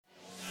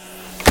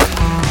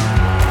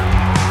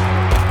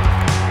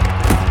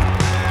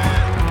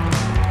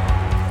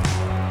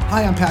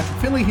Hi, I'm Patrick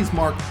Finley. He's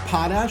Mark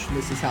Potash, and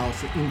this is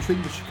House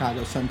Intrigue, the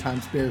Chicago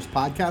Sun-Times Bears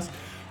podcast.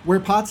 Where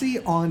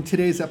Potsy, on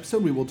today's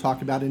episode, we will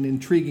talk about an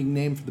intriguing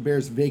name for the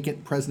Bears'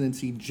 vacant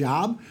presidency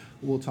job.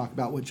 We'll talk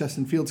about what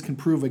Justin Fields can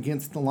prove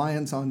against the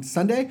Lions on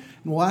Sunday,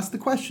 and we'll ask the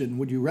question,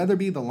 would you rather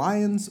be the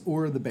Lions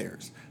or the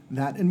Bears?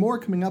 That and more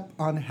coming up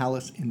on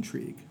Hallis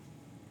Intrigue.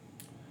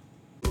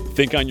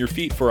 Think on your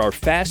feet for our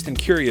Fast and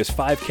Curious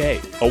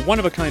 5K, a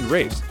one-of-a-kind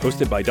race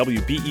hosted by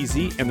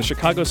WBEZ and the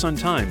Chicago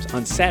Sun-Times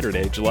on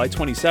Saturday, July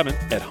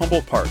 27th at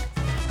Humboldt Park.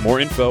 More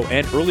info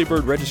and early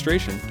bird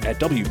registration at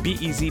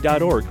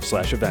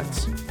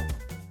wbez.org/events.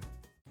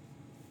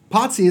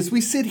 Potsy, as we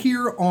sit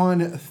here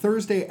on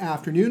Thursday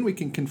afternoon, we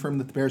can confirm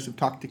that the Bears have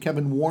talked to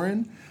Kevin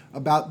Warren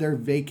about their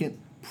vacant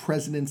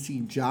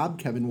presidency job.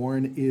 Kevin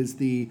Warren is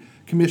the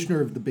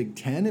commissioner of the Big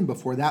Ten, and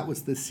before that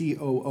was the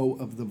COO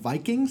of the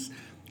Vikings.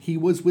 He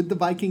was with the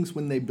Vikings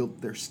when they built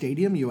their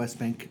stadium, US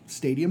Bank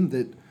Stadium,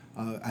 that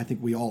I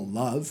think we all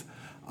love,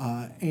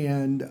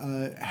 and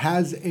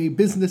has a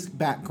business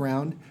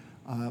background,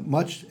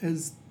 much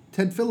as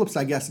Ted Phillips,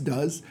 I guess,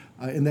 does,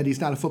 in that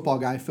he's not a football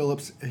guy.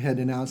 Phillips had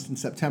announced in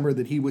September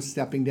that he was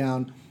stepping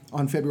down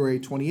on February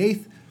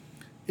 28th.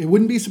 It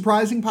wouldn't be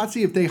surprising,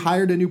 Potsy, if they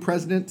hired a new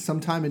president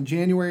sometime in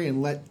January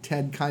and let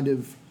Ted kind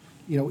of,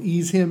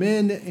 ease him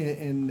in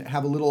and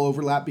have a little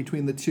overlap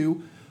between the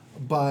two.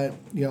 But,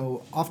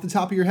 off the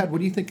top of your head, what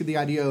do you think of the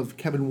idea of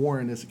Kevin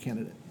Warren as a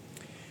candidate?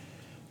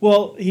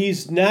 Well,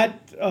 he's not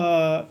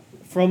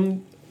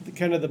from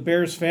the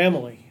Bears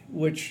family,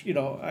 which,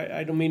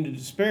 I don't mean to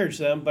disparage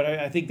them, but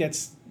I think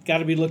that's got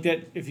to be looked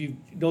at, if you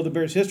know the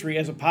Bears' history,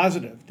 as a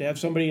positive, to have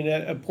somebody in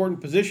that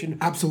important position.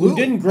 Absolutely. Who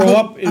didn't grow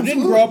up in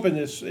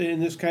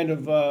this kind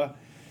of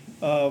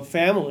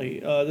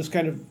family, this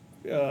kind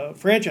of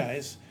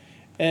franchise.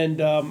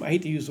 And I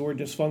hate to use the word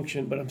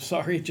dysfunction, but I'm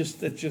sorry.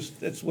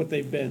 That's what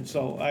they've been.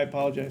 So I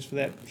apologize for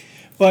that.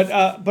 But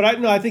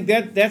I think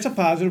that's a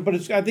positive.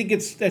 But I think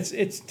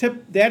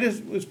that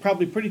is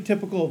probably pretty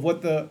typical of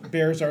what the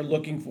Bears are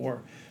looking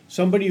for.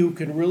 Somebody who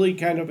can really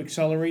kind of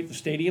accelerate the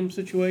stadium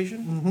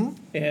situation,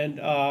 and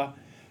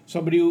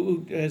somebody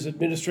who has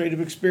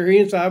administrative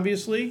experience,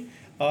 obviously,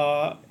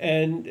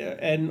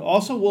 and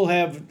also will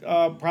have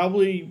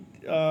probably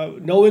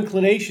no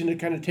inclination to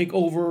kind of take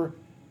over.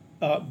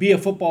 Be a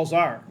football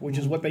czar, which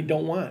is what they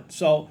don't want.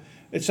 So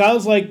it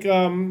sounds like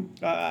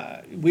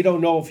we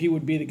don't know if he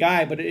would be the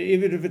guy, but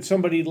even if it's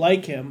somebody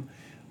like him,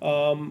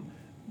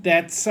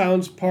 that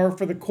sounds par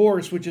for the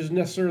course, which isn't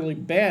necessarily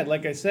bad.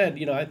 Like I said,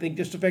 I think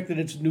just the fact that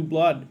it's new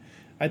blood,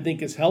 I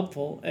think is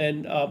helpful,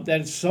 and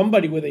that it's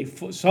somebody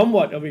with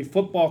somewhat of a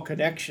football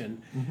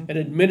connection, an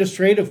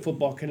administrative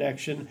football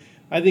connection.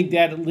 I think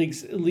that at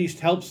least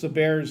helps the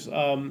Bears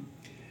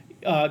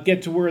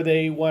get to where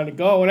they want to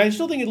go. And I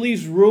still think it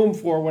leaves room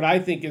for what I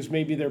think is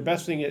maybe their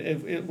best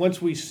thing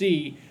once we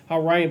see how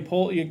Ryan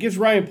Poles, it gives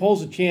Ryan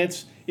Poles a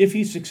chance, if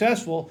he's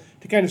successful,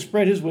 to kind of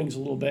spread his wings a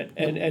little bit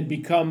and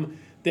become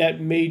that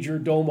major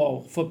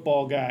domo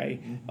football guy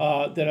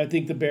that I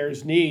think the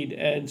Bears need.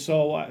 And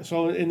so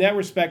in that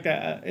respect,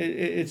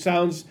 it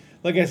sounds,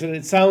 like I said,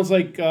 it sounds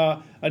like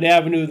an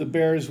avenue the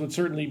Bears would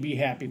certainly be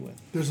happy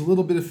with. There's a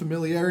little bit of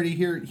familiarity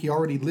here. He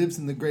already lives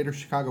in the greater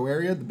Chicago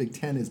area. The Big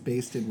Ten is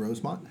based in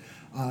Rosemont.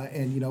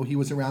 And he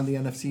was around the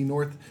NFC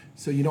North,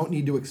 so you don't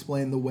need to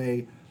explain the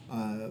way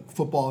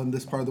football in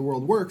this part of the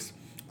world works.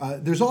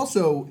 He's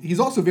also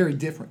very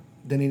different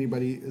than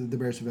anybody the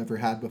Bears have ever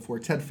had before.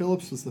 Ted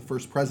Phillips was the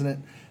first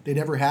president they'd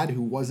ever had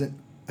who wasn't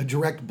a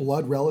direct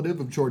blood relative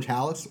of George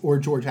Halas or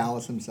George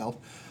Halas himself.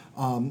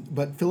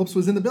 But Phillips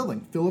was in the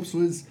building. Phillips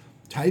was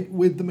tight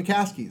with the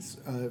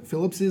McCaskies.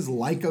 Phillips is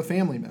like a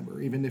family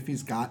member, even if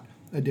he's got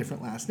a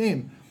different last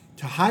name.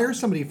 To hire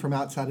somebody from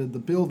outside of the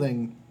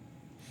building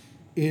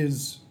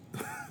is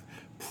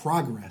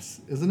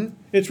progress, isn't it?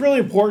 It's really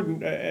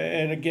important,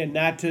 and again,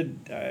 not to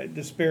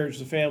disparage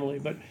the family,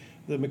 but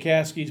the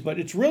McCaskies, but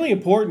it's really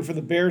important for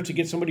the Bears to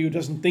get somebody who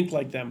doesn't think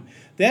like them.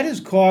 That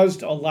has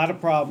caused a lot of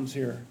problems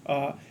here,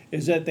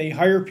 is that they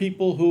hire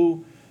people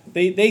who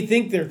they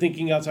think they're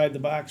thinking outside the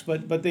box,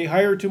 but they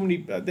hire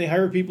they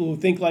hire people who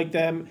think like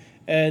them,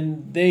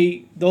 and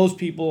those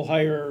people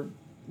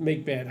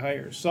make bad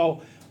hires.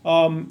 So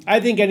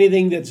I think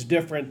anything that's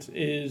different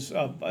is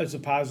a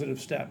positive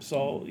step.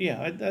 So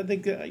I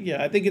think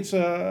that's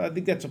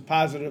a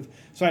positive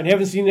sign. I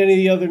haven't seen any of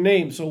the other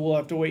names, so we'll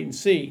have to wait and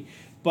see.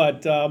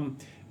 But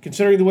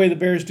considering the way the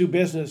Bears do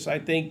business, I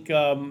think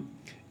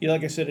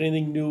like I said,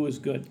 anything new is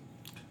good.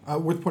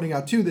 Worth pointing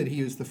out too that he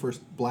is the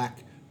first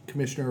black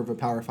commissioner of a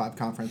Power 5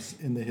 conference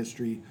in the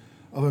history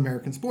of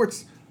American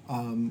sports.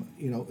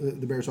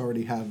 The Bears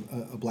already have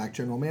a black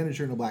general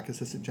manager and a black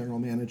assistant general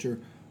manager.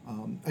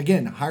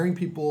 Again, hiring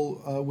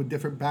people with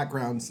different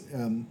backgrounds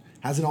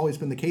hasn't always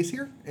been the case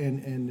here,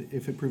 and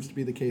if it proves to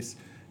be the case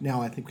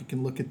now, I think we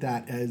can look at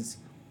that as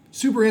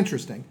super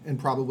interesting and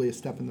probably a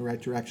step in the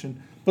right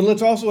direction. But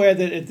let's also add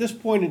that at this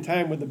point in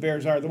time where the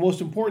Bears are, the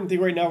most important thing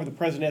right now for the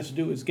president has to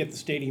do is get the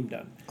stadium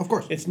done. Of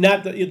course. It's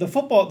not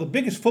the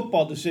biggest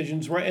football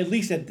decisions, right, at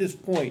least at this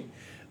point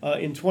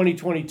in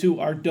 2022,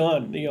 are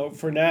done,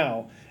 for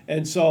now.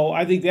 And so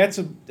I think that's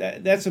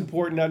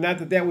important. Now,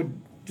 not that would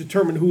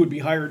determine who would be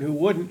hired and who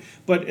wouldn't,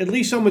 but at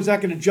least someone's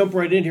not going to jump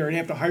right in here and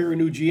have to hire a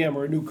new GM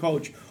or a new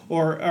coach,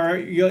 or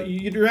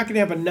you're not going to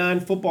have a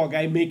non-football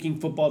guy making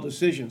football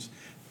decisions.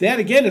 That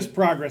again is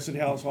progress at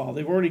Halas Hall.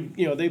 They've already,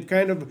 they've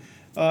kind of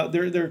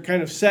they're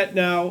kind of set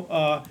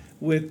now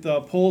with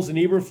Poles and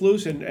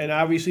Eberflus, and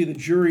obviously the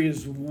jury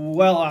is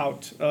well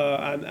out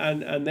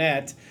on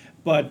that,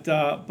 but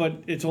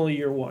it's only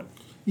year one.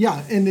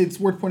 Yeah, and it's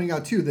worth pointing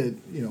out too that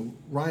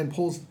Ryan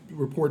Poles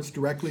reports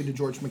directly to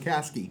George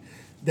McCaskey.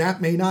 That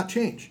may not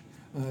change.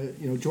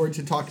 George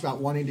had talked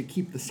about wanting to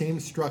keep the same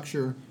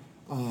structure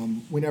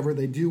whenever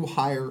they do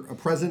hire a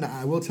president.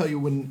 I will tell you,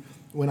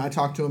 when I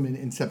talked to him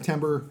in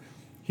September,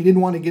 he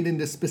didn't want to get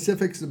into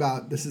specifics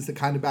about this is the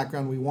kind of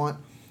background we want,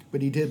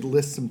 but he did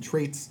list some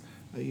traits.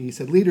 He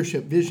said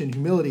leadership, vision,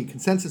 humility,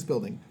 consensus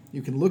building.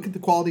 You can look at the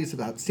qualities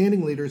of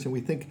outstanding leaders, and we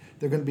think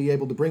they're going to be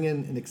able to bring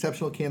in an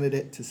exceptional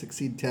candidate to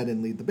succeed Ted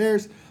and lead the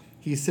Bears.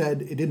 He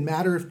said it didn't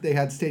matter if they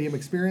had stadium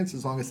experience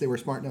as long as they were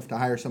smart enough to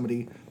hire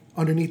somebody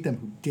underneath them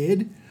who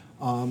did.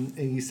 And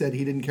he said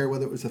he didn't care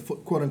whether it was a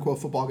quote-unquote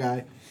football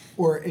guy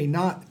or a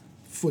not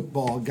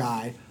football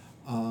guy.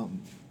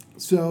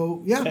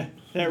 So, yeah.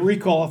 That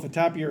recall off the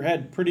top of your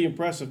head, pretty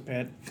impressive,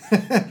 Pat.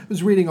 I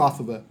was reading off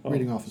a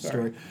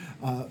story,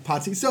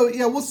 Potsy. So,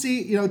 yeah, we'll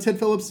see. Ted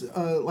Phillips,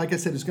 like I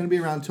said, is going to be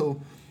around until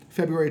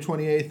February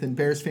 28th, and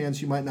Bears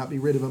fans, you might not be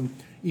rid of him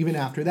even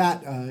after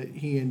that.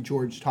 He and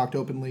George talked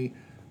openly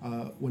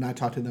when I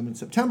talked to them in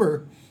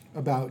September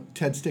about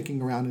Ted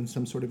sticking around in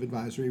some sort of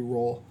advisory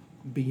role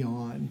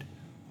beyond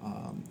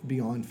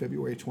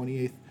February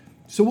 28th.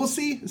 So we'll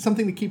see.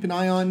 Something to keep an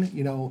eye on.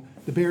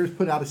 The Bears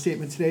put out a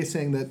statement today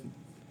saying that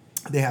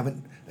they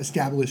haven't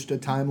established a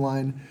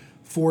timeline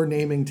for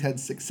naming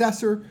Ted's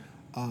successor.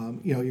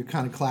 Your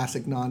kind of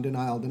classic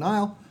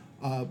denial.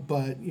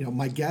 But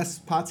my guess,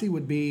 Potsy,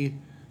 would be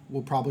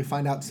we'll probably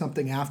find out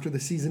something after the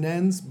season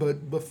ends,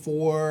 but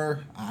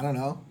before, I don't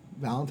know,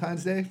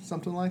 Valentine's Day,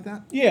 something like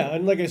that. Yeah,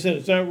 and like I said,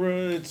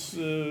 it's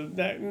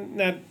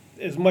not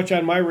as much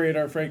on my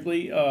radar,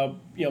 frankly.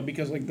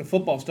 Because like the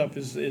football stuff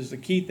is the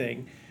key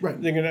thing. Right.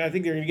 I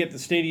think they're gonna get the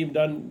stadium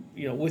done,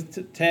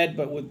 with Ted,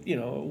 but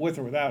with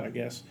or without, I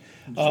guess.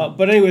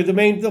 But anyway,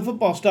 the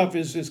football stuff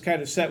is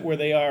kind of set where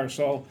they are.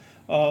 So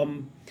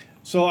I'm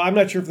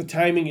not sure if the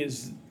timing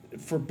is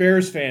for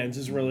Bears fans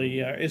is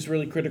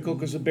really critical,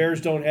 because the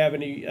Bears don't have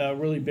any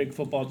really big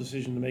football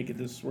decision to make at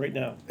this right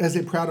now. As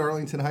a proud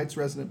Arlington Heights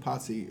resident,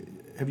 Potsy,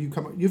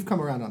 you've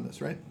come around on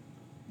this, right?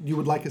 You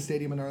would like a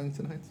stadium in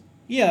Arlington Heights?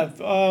 Yeah,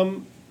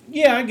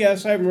 I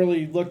guess I haven't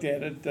really looked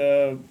at it.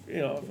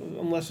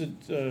 Unless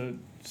it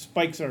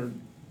spikes our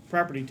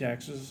property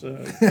taxes.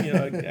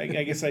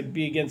 I guess I'd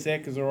be against that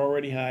because they're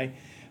already high.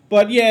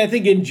 But yeah, I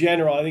think in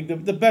general, I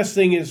think the best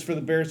thing is for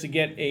the Bears to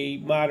get a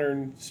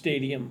modern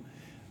stadium.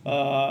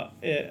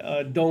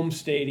 A dome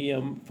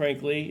stadium,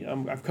 frankly.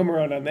 I've come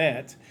around on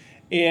that,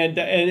 and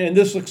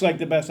this looks like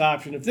the best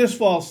option. If this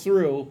falls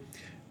through,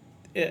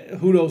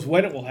 who knows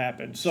when it will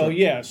happen? So sure.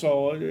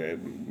 Yeah,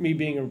 me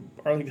being a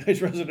Arlington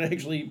Heights resident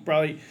actually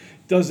probably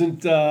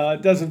doesn't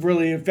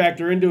really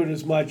factor into it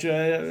as much.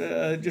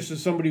 Just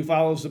as somebody who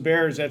follows the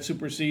Bears, that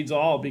supersedes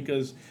all,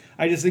 because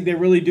I just think they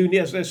really do.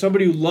 Yes, as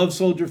somebody who loves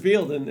Soldier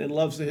Field and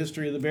loves the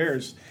history of the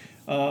Bears.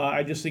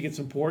 I just think it's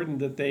important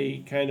that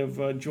they kind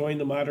of join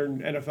the modern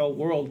NFL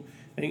world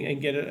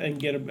and get a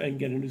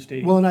new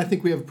stadium. Well, and I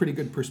think we have a pretty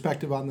good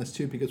perspective on this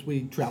too, because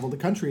we travel the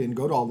country and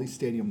go to all these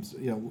stadiums.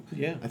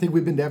 Yeah. I think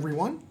we've been to every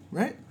one,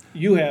 right?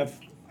 You have.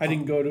 I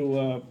didn't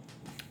go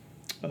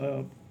to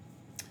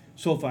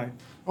SoFi.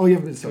 Oh, you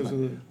haven't been to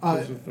SoFi.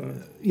 Because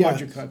of yeah.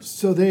 budget cuts.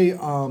 So they,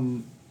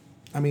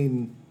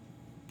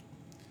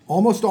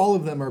 almost all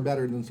of them are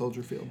better than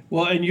Soldier Field.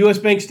 Well, and U.S.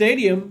 Bank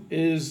Stadium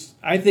is,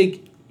 I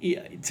think.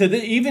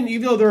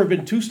 Even though there have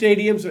been two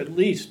stadiums, or at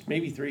least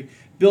maybe three,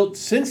 built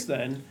since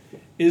then,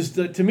 is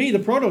to me the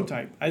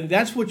prototype.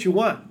 That's what you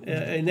want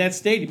in that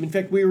stadium. In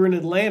fact, we were in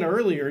Atlanta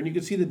earlier, and you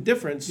could see the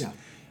difference. Yeah.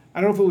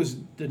 I don't know if it was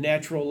the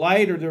natural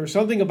light or there was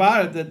something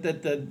about it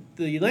that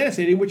the Atlanta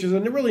Stadium, which is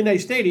a really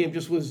nice stadium,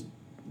 just was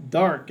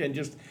dark and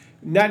just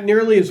not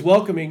nearly as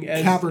welcoming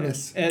as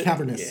cavernous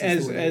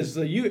as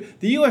the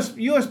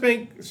U.S.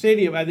 Bank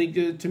Stadium. I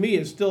think to me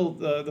is still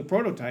the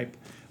prototype.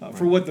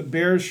 For what the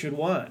Bears should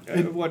want,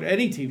 what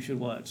any team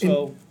should want.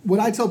 So what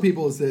I tell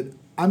people is that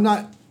I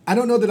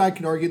don't know that I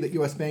can argue that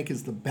U.S. Bank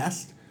is the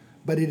best,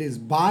 but it is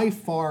by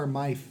far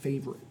my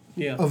favorite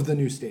of the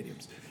new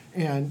stadiums.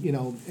 And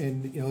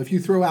if you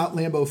throw out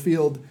Lambeau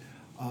Field,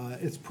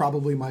 it's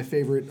probably my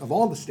favorite of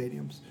all the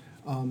stadiums.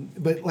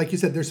 But like you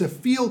said, there's a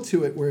feel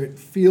to it where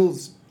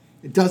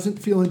it doesn't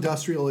feel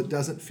industrial, it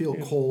doesn't feel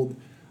cold.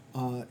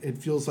 It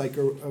feels like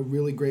a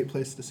really great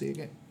place to see a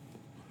game.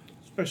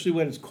 Especially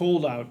when it's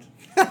cold out,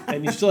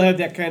 and you still have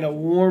that kind of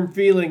warm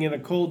feeling in a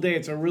cold day.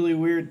 It's a really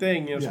weird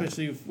thing,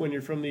 especially when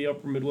you're from the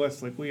upper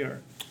Midwest like we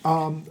are.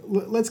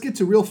 Let's get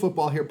to real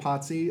football here,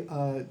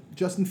 Potsy.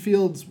 Justin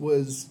Fields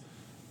was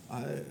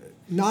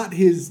not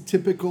his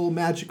typical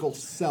magical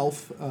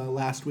self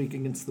last week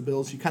against the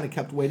Bills. You kind of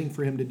kept waiting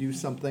for him to do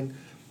something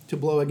to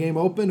blow a game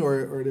open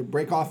or to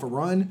break off a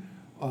run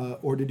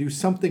or to do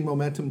something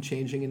momentum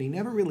changing, and he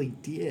never really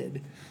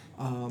did.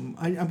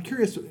 I'm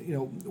curious,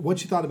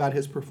 what you thought about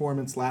his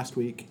performance last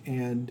week,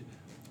 and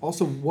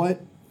also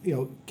what,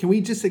 can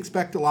we just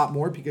expect a lot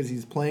more because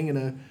he's playing in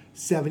a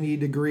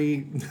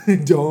 70-degree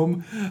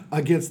dome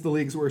against the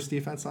league's worst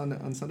defense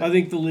on Sunday? I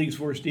think the league's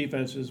worst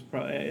defense is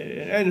probably,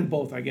 and in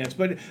both, I guess.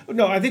 But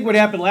no, I think what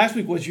happened last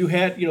week was you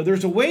had,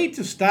 there's a way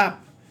to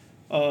stop,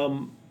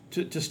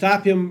 to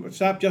stop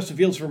Justin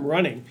Fields from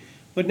running,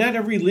 but not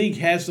every league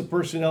has the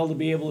personnel to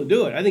be able to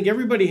do it. I think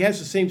everybody has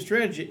the same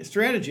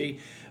strategy.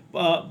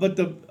 But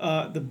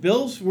the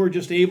Bills were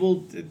just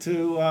able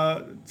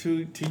to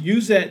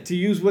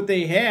use what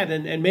they had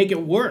and make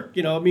it work.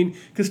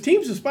 Because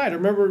teams despite. I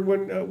remember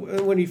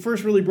when he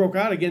first really broke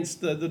out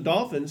against the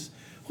Dolphins,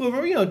 who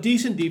were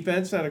decent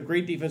defense, not a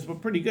great defense,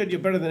 but pretty good,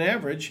 better than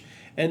average,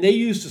 and they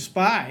used a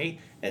spy.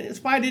 And the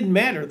spy didn't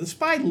matter. The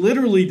spy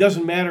literally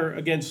doesn't matter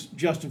against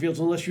Justin Fields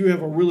unless you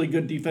have a really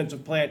good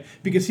defensive plan,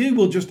 because he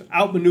will just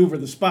outmaneuver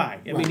the spy.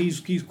 I mean,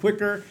 he's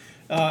quicker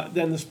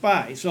than the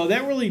spy. So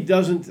that really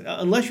doesn't,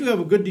 unless you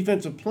have a good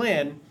defensive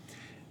plan,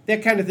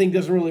 that kind of thing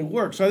doesn't really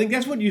work. So I think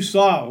that's what you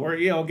saw, where,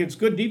 against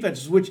good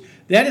defenses, which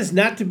that is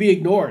not to be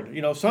ignored.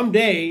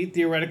 Someday,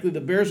 theoretically, the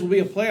Bears will be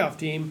a playoff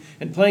team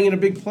and playing in a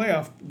big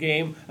playoff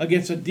game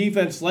against a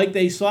defense like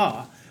they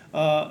saw.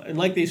 And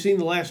like they've seen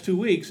the last 2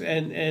 weeks,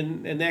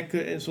 and that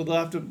could, and so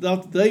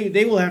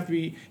they will have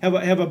to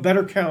have a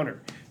better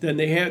counter than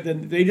they have.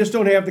 Than they just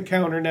don't have the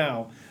counter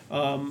now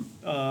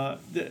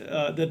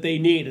that they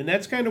need, and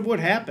that's kind of what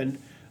happened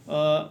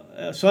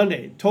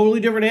Sunday.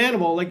 Totally different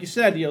animal, like you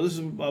said. This is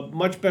a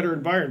much better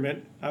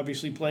environment,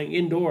 obviously playing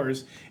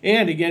indoors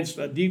and against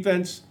a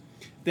defense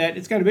that,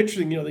 it's kind of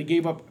interesting. They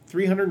gave up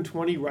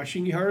 320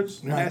 rushing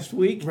yards last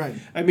week. Right.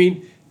 I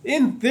mean,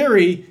 in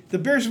theory, the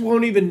Bears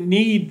won't even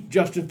need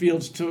Justin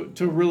Fields to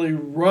really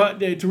run,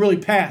 to really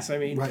pass. I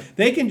mean,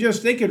 they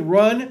could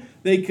run,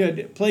 they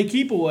could play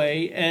keep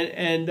away,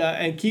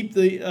 and keep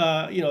the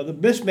the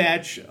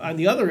mismatch on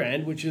the other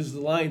end, which is the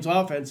Lions'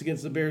 offense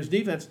against the Bears'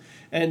 defense,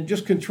 and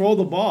just control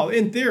the ball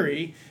in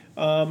theory,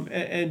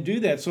 and do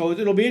that. So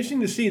it'll be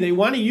interesting to see. They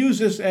want to use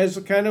this as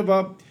a kind of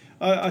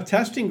a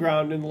testing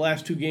ground in the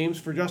last two games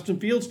for Justin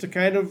Fields to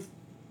kind of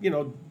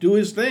do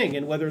his thing,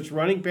 and whether it's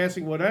running,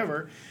 passing,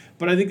 whatever.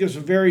 But I think there's a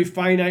very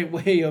finite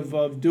way of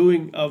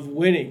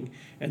winning,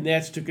 and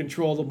that's to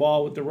control the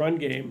ball with the run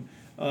game,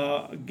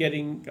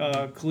 getting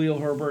Khalil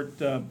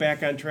Herbert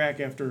back on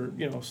track after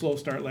a slow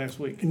start last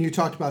week. And you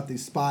talked about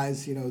these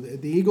spies. The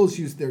Eagles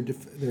used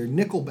their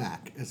nickel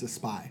back as a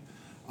spy,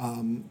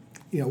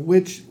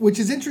 which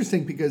is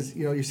interesting because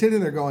you're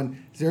sitting there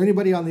going, is there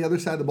anybody on the other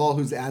side of the ball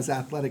who's as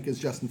athletic as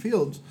Justin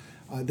Fields?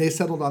 They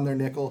settled on their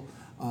nickel.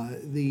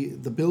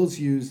 The Bills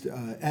used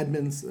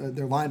Edmonds,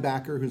 their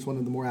linebacker, who's one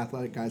of the more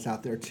athletic guys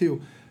out there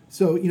too.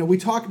 So we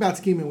talk about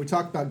scheming, we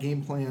talk about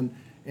game plan,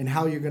 and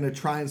how you're going to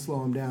try and slow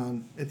them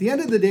down. At the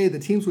end of the day, the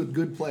teams with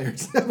good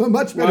players have a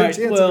much better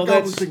chance of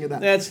accomplishing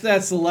that.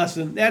 That's the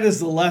lesson. That is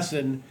the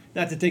lesson.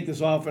 Not to take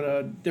this off in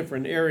a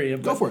different area,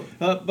 but, go for it.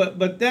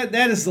 But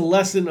that is the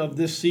lesson of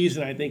this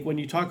season. I think when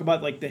you talk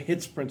about like the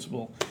hits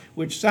principle,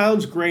 which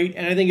sounds great,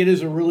 and I think it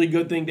is a really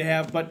good thing to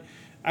have, but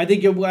I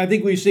think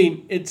we've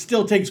seen it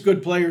still takes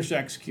good players to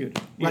execute.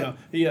 The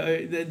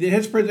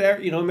hits,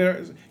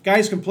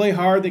 guys can play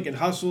hard, they can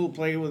hustle,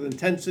 play with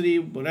intensity,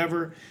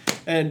 whatever,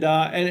 and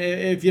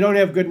if you don't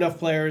have good enough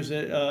players,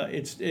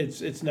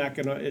 it's not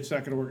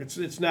gonna work.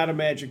 It's not a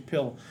magic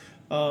pill.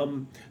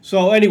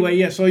 So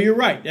anyway, so you're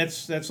right.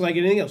 That's like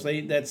anything else.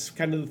 That's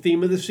kind of the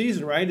theme of the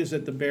season, right? Is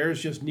that the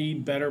Bears just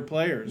need better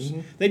players.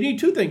 Mm-hmm. They need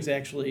two things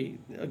actually.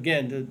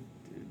 Again,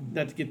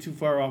 not to get too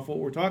far off what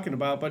we're talking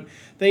about, but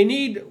they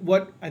need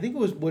what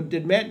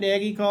did Matt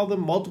Nagy call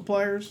them,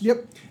 multipliers?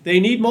 Yep.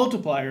 They need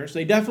multipliers.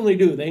 They definitely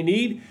do. They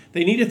need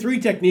a three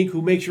technique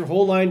who makes your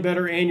whole line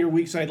better and your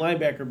weak side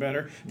linebacker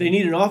better. They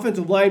need an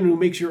offensive lineman who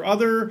makes your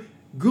other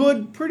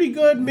pretty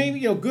good,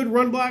 maybe good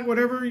run block,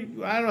 whatever.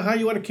 I don't know how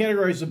you want to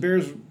categorize the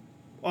Bears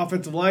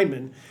offensive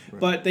linemen,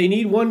 but they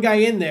need one guy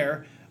in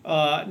there.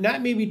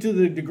 Not maybe to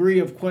the degree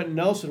of Quentin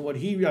Nelson,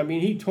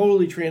 he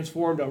totally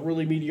transformed a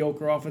really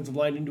mediocre offensive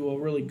line into a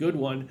really good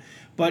one.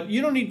 But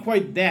you don't need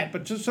quite that,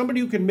 but just somebody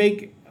who can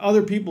make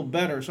other people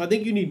better. So I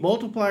think you need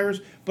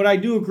multipliers, but I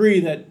do agree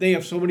that they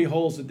have so many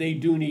holes that they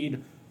do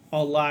need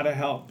a lot of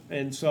help.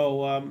 And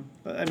so,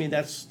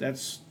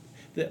 that's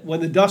when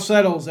the dust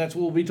settles, that's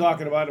what we'll be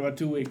talking about in about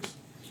 2 weeks.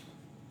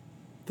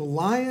 The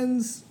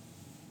Lions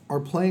are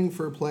playing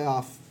for a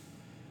playoff.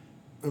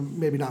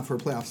 Maybe not for a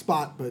playoff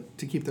spot, but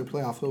to keep their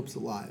playoff hopes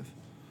alive.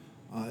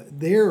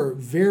 They're a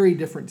very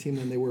different team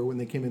than they were when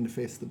they came in to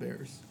face the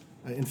Bears.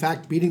 In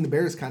fact, beating the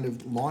Bears kind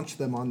of launched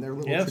them on their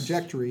little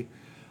trajectory.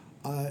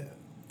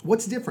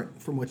 What's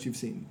different from what you've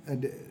seen?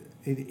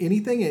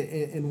 Anything?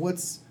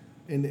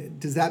 And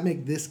does that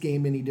make this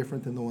game any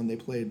different than the one they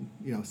played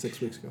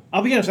 6 weeks ago?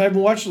 I'll be honest, I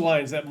haven't watched the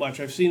Lions that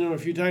much. I've seen them a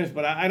few times,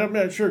 but I'm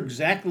not sure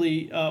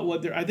exactly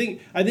what they're. I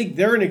think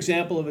they're an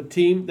example of a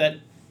team that.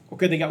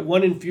 Okay, they got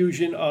one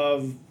infusion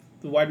of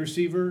the wide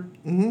receiver,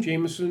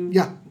 Jameson.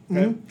 Yeah.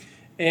 Okay.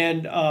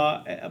 And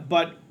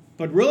but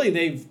really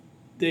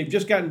they've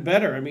just gotten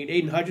better. I mean,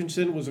 Aiden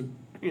Hutchinson was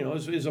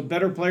is a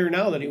better player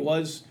now than he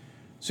was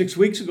 6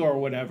 weeks ago or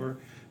whatever.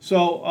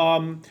 So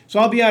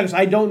I'll be honest.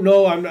 I don't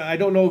know. I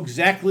don't know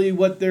exactly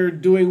what they're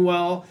doing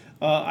well.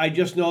 I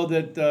just know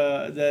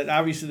that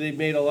obviously they've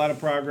made a lot of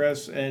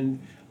progress, and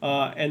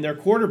their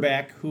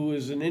quarterback, who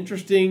is an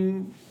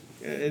interesting,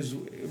 is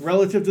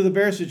relative to the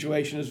Bears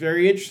situation, is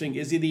very interesting.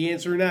 Is he the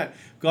answer or not?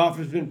 Goff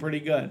has been pretty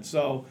good.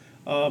 So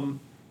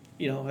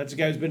that's a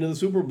guy who's been in the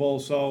Super Bowl.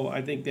 So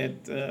I think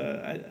that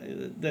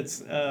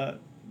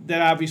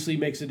that obviously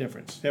makes a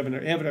difference, having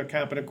a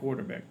competent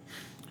quarterback.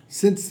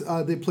 Since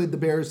they played the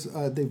Bears,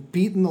 they've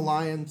beaten the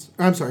Lions.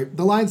 The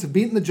Lions have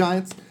beaten the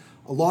Giants,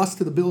 a loss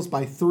to the Bills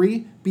by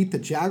 3, beat the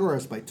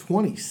Jaguars by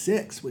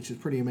 26, which is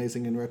pretty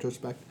amazing in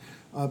retrospect.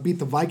 Beat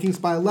the Vikings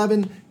by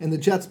 11 and the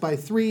Jets by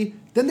 3.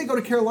 Then they go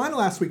to Carolina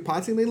last week,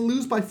 Potsy, and they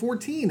lose by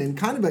 14 in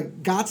kind of a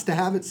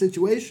gots-to-have-it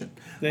situation.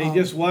 They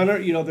just want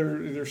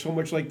to, they're so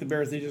much like the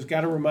Bears, they just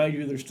got to remind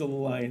you they're still the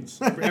Lions.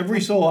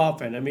 Every so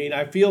often. I mean,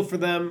 I feel for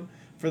them,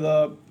 for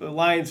the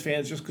Lions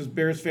fans, just because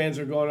Bears fans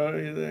are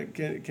going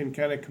can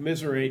kind of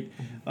commiserate.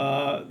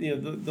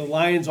 The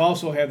Lions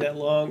also have a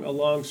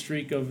long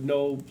streak of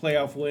no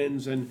playoff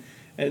wins, and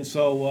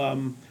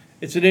so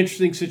it's an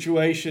interesting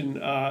situation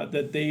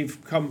that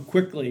they've come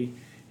quickly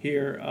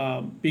here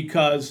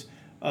because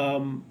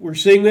we're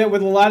seeing that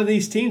with a lot of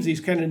these teams,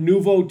 these kind of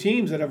nouveau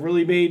teams that have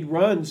really made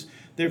runs.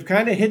 They've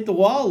kind of hit the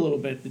wall a little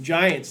bit. The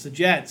Giants, the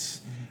Jets.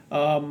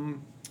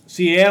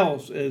 Seattle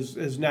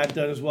has not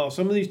done as well.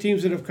 Some of these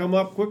teams that have come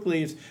up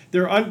quickly,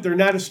 they're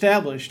not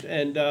established,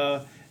 and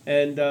a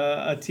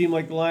team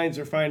like the Lions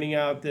are finding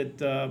out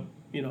that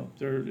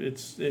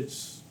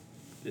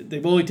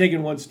they've only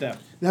taken one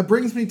step. That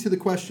brings me to the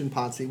question,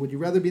 Potsy. Would you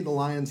rather be the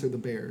Lions or the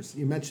Bears?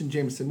 You mentioned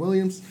Jameson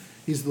Williams.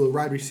 He's the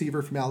wide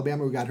receiver from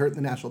Alabama who got hurt in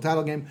the national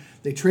title game.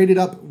 They traded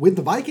up with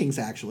the Vikings,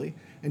 actually,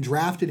 and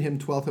drafted him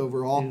 12th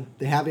overall. Yeah.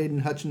 They have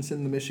Aiden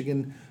Hutchinson, the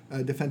Michigan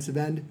defensive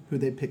end, who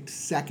they picked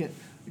second.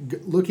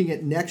 Looking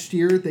at next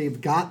year, they've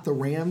got the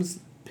Rams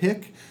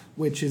pick,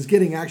 which is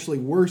getting actually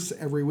worse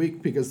every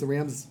week because the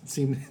Rams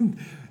seem...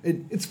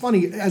 It's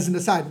funny, as an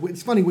aside,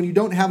 it's funny when you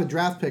don't have a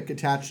draft pick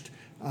attached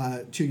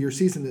to your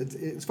season.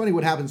 It's funny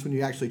what happens when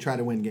you actually try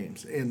to win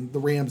games. And the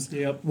Rams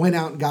went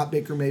out and got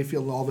Baker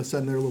Mayfield, and all of a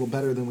sudden they're a little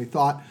better than we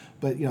thought.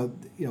 But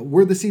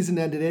were the season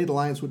to end today, the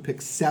Lions would pick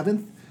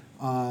 7th,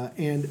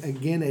 and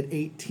again at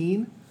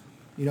 18.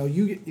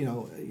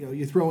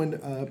 You throw in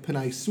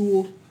Penei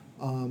Sewell.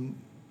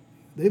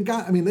 They've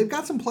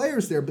got some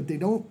players there, but they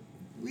don't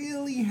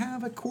really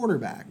have a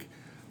quarterback.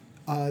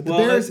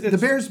 The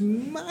Bears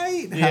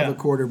might have a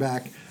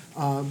quarterback,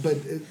 but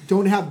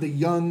don't have the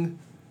young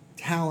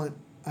talent.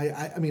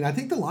 I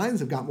think the Lions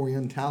have got more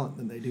young talent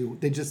than they do.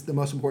 They just the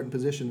most important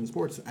position in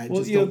sports. I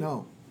don't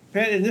know.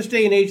 Pat, in this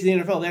day and age of the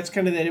NFL, that's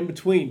kind of that in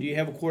between. Do you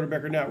have a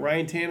quarterback or not?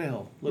 Ryan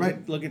Tannehill.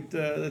 Look at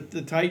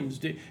the Titans.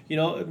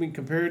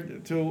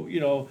 Compared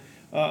to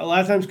a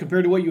lot of times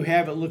compared to what you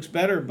have, it looks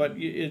better, but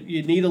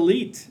you need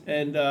elite,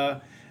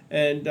 so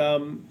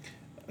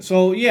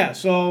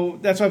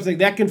that's what I'm saying.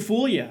 That can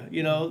fool you,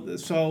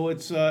 So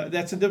it's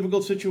that's a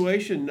difficult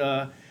situation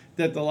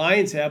that the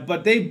Lions have,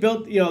 but they're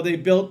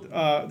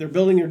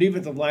building their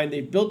defensive line.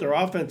 They've built their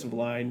offensive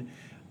line.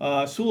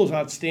 Sewell's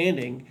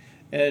outstanding,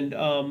 and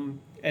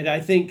I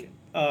think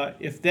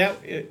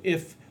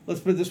if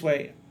let's put it this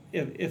way,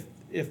 if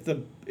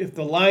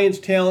the Lions'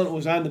 talent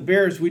was on the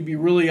Bears, we'd be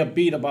really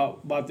upbeat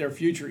about their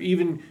future,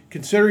 even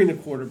considering the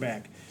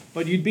quarterback.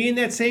 But you'd be in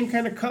that same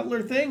kind of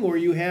Cutler thing where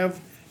you have,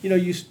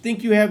 you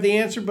think you have the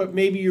answer, but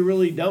maybe you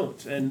really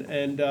don't.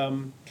 And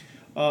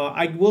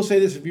I will say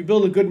this: if you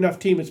build a good enough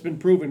team, it's been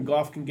proven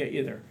Goff can get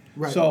you there.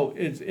 Right. So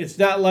it's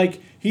not like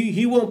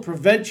he won't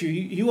prevent you.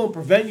 He won't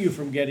prevent you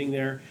from getting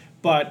there.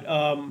 But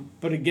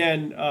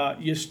again,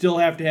 you still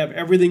have to have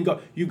everything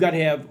go. You've got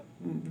to have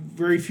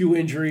very few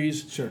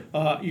injuries. Sure.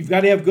 You've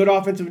got to have good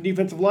offensive and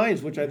defensive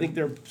lines, which I think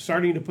they're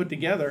starting to put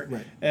together.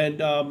 Right. And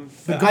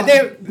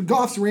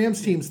Goff's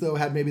Rams teams, though,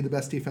 had maybe the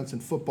best defense in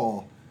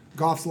football.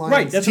 Goff's Lions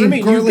right, that's team what I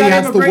mean. currently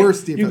has the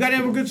worst defense. You've got to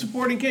have a good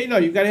supporting cast. No,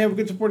 you've got to have a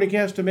good supporting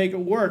cast to make it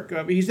work.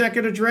 He's not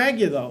going to drag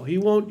you, though. He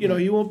won't.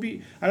 He won't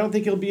be. I don't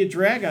think he'll be a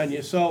drag on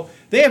you. So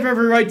they have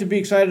every right to be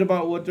excited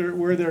about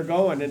where they're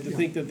going and to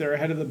think that they're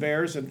ahead of the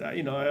Bears. And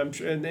I'm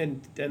sure,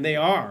 and they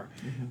are.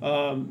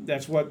 Mm-hmm.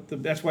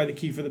 That's why the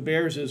key for the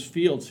Bears is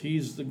Fields.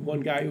 He's the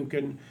one guy who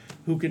can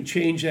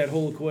change that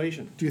whole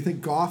equation. Do you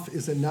think Goff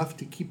is enough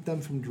to keep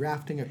them from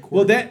drafting a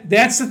quarterback? Well,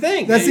 that's the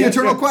thing. That's the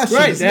eternal question.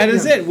 Right, that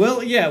is it.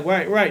 Well, yeah,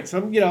 right.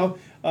 Sometimes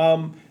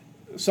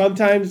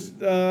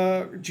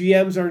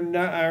GMs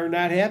are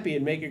not happy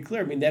and make it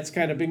clear. I mean, that's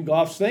kind of been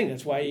Goff's thing.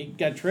 That's why he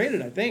got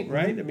traded, I think,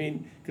 right? Mm-hmm. I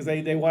mean, because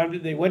they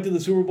went to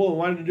the Super Bowl and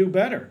wanted to do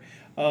better.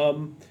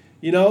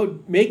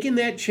 Making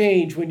that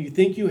change when you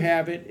think you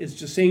have it is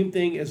the same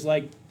thing as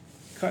like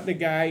cutting a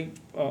guy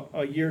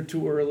a year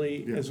too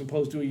early as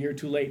opposed to a year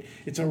too late.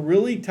 It's a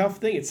really tough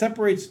thing. It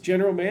separates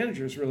general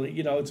managers, really.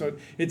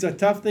 It's a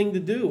tough thing to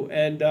do,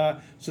 and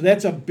so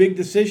that's a big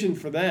decision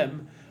for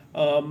them,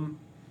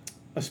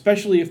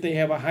 especially if they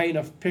have a high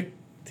enough pick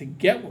to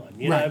get one.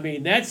 You know what I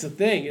mean? That's the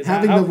thing. Is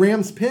having the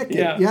Rams pick.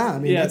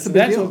 That's a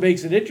big deal. What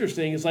makes it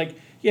interesting. It's like,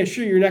 yeah,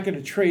 sure, you're not going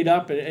to trade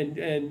up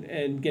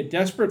and get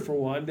desperate for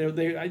one.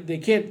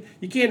 They can't.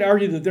 You can't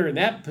argue that they're in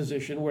that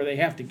position where they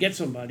have to get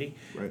somebody.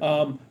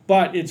 Right.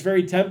 But it's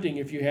very tempting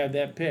if you have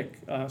that pick.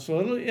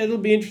 So it'll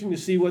be interesting to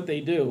see what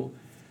they do.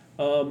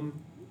 At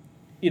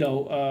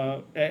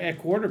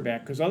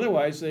quarterback, because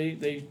otherwise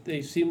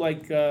they seem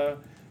like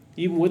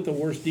even with the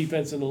worst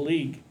defense in the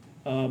league.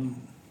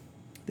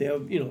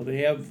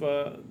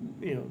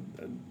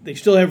 They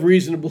still have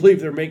reason to believe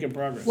they're making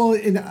progress. Well,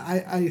 and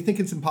I think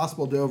it's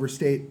impossible to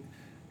overstate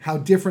how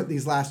different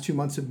these last 2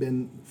 months have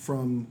been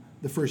from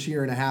the first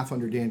year and a half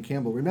under Dan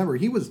Campbell. Remember,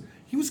 he was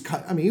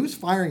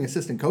firing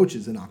assistant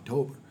coaches in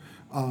October,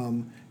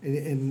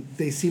 and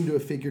they seem to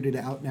have figured it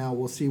out now.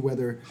 We'll see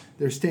whether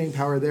there's staying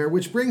power there.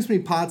 Which brings me,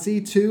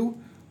 Potsy, to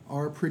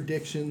our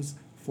predictions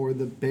for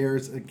the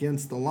Bears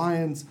against the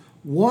Lions.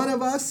 One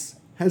of us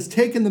has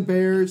taken the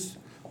Bears.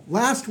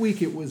 Last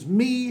week it was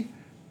me,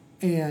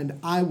 and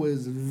I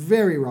was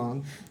very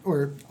wrong.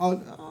 Or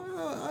I'll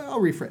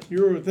rephrase.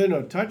 You were within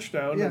a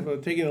touchdown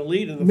of taking a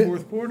lead in the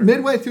fourth quarter.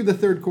 Midway through the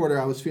third quarter,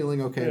 I was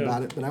feeling okay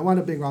about it, but I wound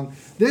up being wrong.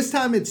 This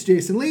time it's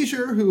Jason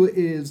Leisure who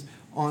is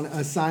on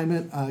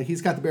assignment.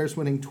 He's got the Bears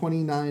winning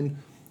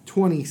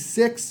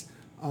 29-26.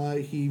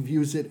 He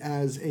views it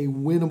as a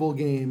winnable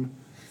game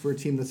for a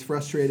team that's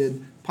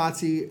frustrated.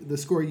 Potsy, the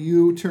score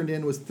you turned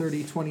in was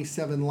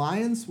 30-27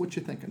 Lions. What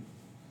you thinking?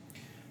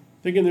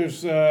 Thinking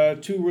there's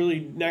two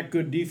really not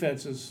good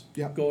defenses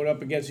going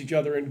up against each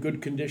other in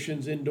good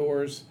conditions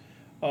indoors,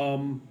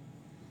 and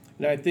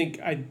I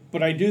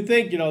do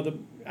think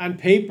on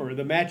paper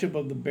the matchup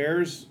of the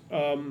Bears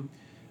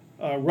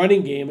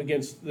running game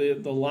against the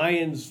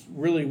Lions'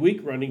 really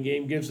weak running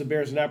game gives the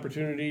Bears an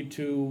opportunity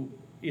to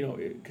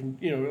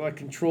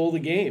control the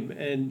game,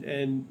 and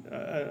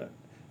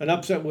an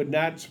upset would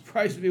not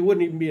surprise me. It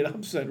wouldn't even be an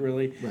upset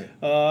really. Right.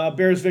 A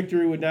Bears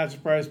victory would not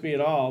surprise me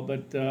at all,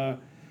 but.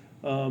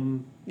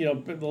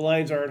 The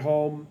Lions are at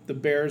home. The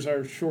Bears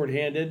are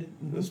shorthanded,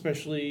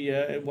 especially.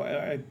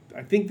 I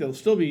think they'll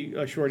still be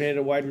a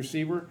shorthanded wide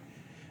receiver,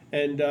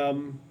 and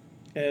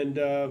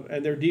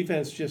their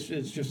defense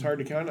it's just hard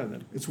to count on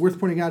them. It's worth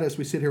pointing out as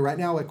we sit here right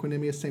now,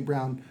 Equanimeous St.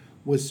 Brown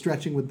was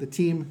stretching with the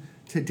team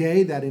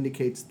today. That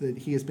indicates that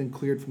he has been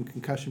cleared from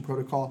concussion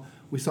protocol.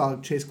 We saw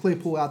Chase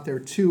Claypool out there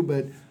too,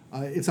 but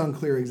it's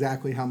unclear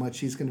exactly how much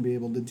he's going to be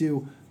able to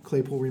do.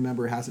 Claypool,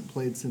 remember, hasn't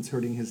played since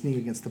hurting his knee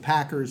against the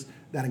Packers.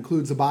 That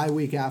includes a bye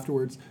week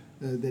afterwards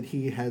that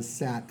he has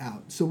sat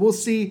out. So we'll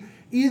see.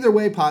 Either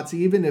way, Potsy,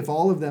 even if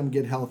all of them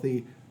get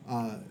healthy,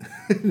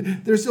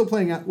 they're still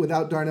playing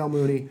without Darnell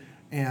Mooney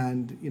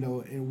and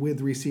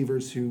with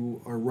receivers who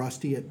are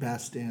rusty at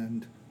best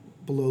and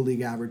below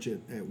league average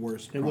at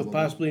worst. And with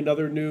possibly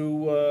another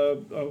new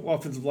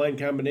offensive line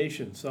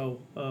combination. So,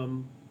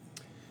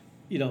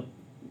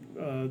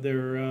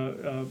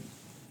 their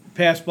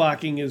pass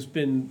blocking has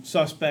been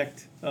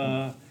suspect,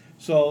 so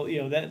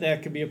that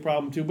could be a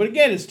problem too. But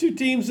again, it's two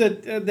teams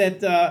that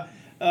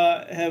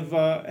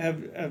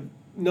have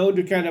known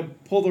to kind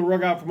of pull the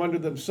rug out from under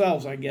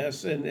themselves, I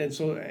guess, and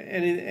so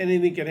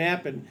anything can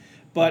happen.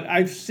 But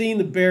I've seen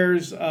the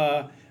Bears.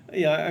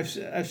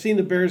 I've seen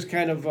the Bears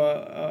kind of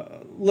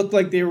look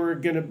like they were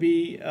going to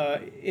be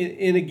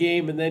in a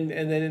game, and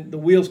then the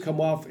wheels come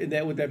off with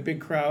that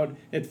big crowd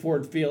at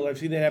Ford Field. I've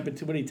seen that happen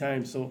too many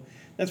times, so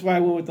that's why I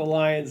went with the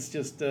Lions,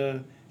 just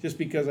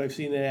because I've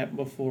seen that happen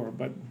before.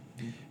 But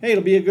hey,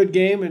 it'll be a good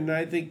game, and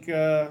I think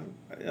I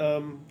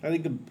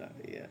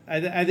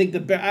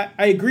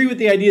agree with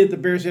the idea that the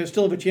Bears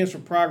still have a chance for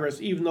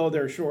progress, even though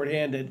they're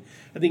shorthanded.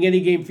 I think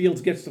any game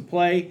Fields gets to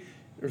play.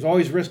 There's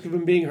always risk of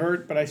him being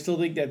hurt, but I still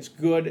think that's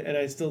good, and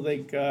I still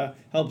think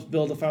helps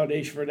build a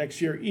foundation for next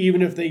year,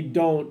 even if they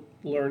don't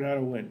learn how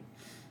to win.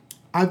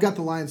 I've got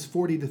the Lions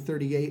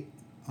 40-38,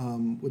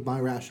 with my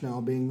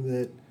rationale being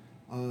that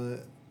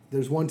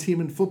there's one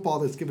team in football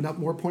that's given up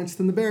more points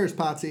than the Bears,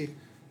 Potsy.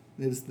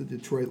 It is the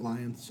Detroit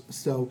Lions.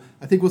 So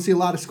I think we'll see a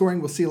lot of scoring.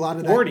 We'll see a lot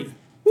of that. 40.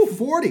 Ooh,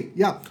 40,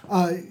 yeah.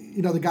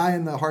 The guy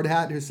in the hard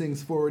hat who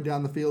sings Forward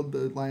Down the Field,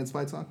 the Lions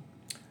fight song?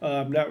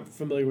 I'm not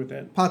familiar with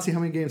that. Potsy, how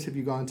many games have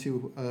you gone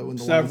to when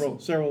the Several.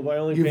 Lions? But I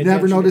only You've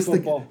never noticed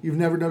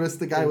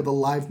the guy with a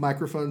live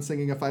microphone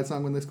singing a fight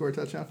song when they score a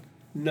touchdown?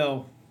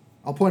 No.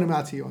 I'll point him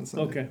out to you on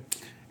Sunday. Okay.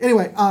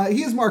 Anyway,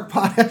 he is Mark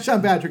Potash.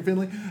 I'm Patrick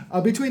Finley.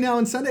 Between now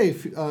and Sunday,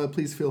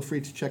 please feel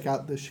free to check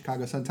out the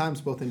Chicago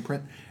Sun-Times, both in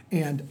print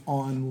and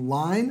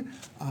online.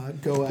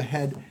 Go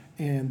ahead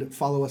and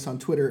follow us on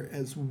Twitter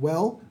as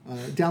well.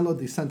 Download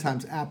the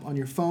Sun-Times app on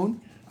your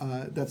phone.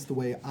 That's the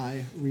way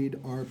I read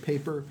our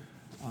paper.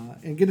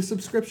 And get a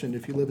subscription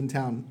if you live in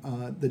town.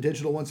 The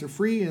digital ones are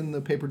free and the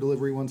paper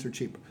delivery ones are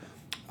cheap.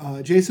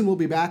 Jason will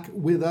be back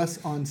with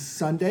us on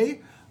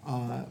Sunday.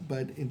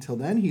 But until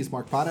then, he's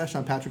Mark Potash.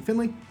 I'm Patrick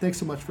Finley. Thanks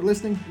so much for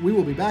listening. We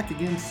will be back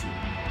again soon.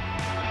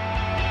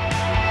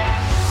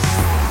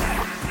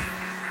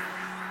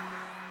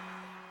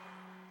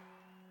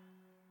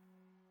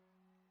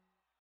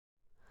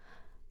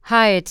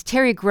 Hi, it's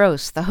Terry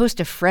Gross, the host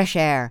of Fresh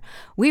Air.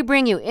 We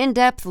bring you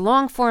in-depth,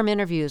 long-form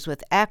interviews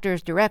with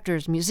actors,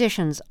 directors,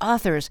 musicians,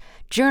 authors,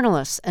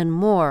 journalists, and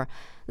more.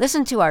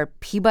 Listen to our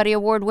Peabody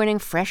Award-winning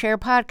Fresh Air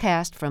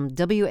podcast from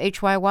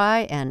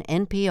WHYY and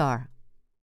NPR.